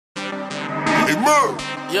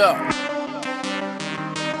Yeah.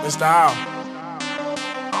 Mr. Al.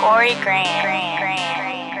 Corey Grant.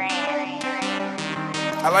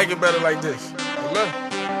 I like it better like this. Amen.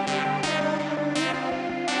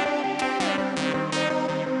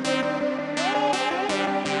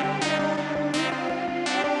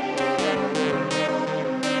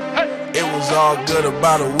 It was all good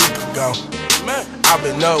about a week ago. I've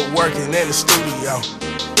been up working in the studio.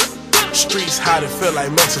 Streets hot, it feel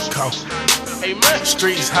like Mexico.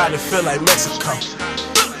 Streets hot, it feel like Mexico.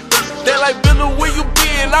 They like, Billard, where you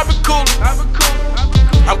been? I been coolin'.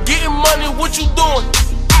 I'm getting money, what you doing?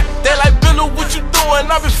 They like, Billard, what you doing?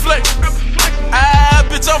 I been flexin'.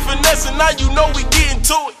 Bitch, I'm finessing, now you know we getting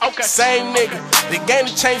to it. Same nigga, the game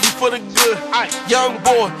to change me for the good. Young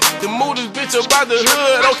boy, the mood is bitch about the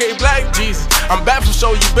hood. Okay, Black Jesus, I'm back for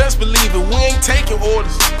show, you best believe it. We ain't taking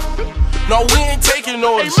orders. No, we ain't taking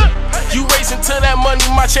orders. You racing to that money,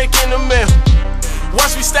 my check in the mail.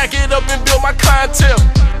 Watch me stack it up and build my clientele.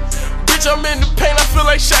 Bitch, I'm in the paint, I feel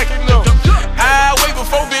like Shaq and them. I wait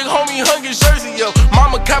before big homie hung his jersey up.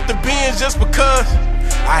 Mama copped the Benz just because.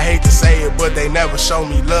 I hate to say it, but they never show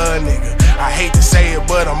me love, nigga. I hate to say it,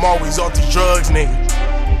 but I'm always off the drugs, nigga.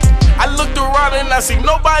 I looked around and I see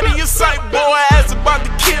nobody in sight. Boy, I asked about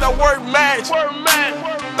the kid, I work magic.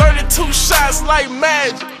 32 shots like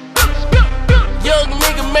magic. Young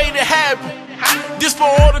nigga made it happen. This for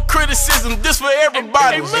all the criticism, this for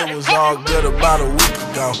everybody. It was all good about a week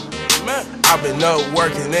ago. I've been up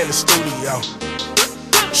working in the studio.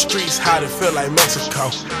 Streets hot, it feel like Mexico.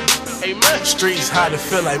 Streets hot, it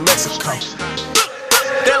feel like Mexico.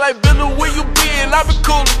 They like, Billard, where you been? I been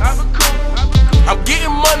coolin'. I'm getting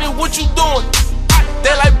money, what you doing?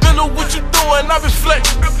 They like, Billard, what you doing? I been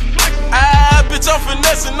flexin'. Bitch, I'm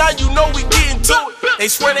finessing, now you know we getting to it. They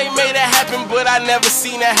swear they made it happen, but I never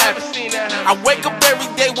seen that happen. I wake up every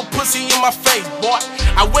day with pussy in my face, boy.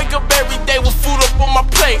 I wake up every day with food up on my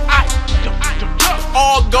plate.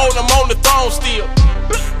 All gold, I'm on the throne still.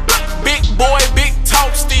 Big boy, big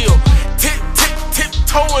talk still.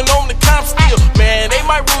 Tiptoeing on the comp still. Man, they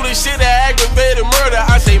might rule this shit as aggravated murder.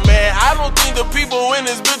 I say, man, I don't think the people in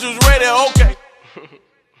this bitch was ready, okay.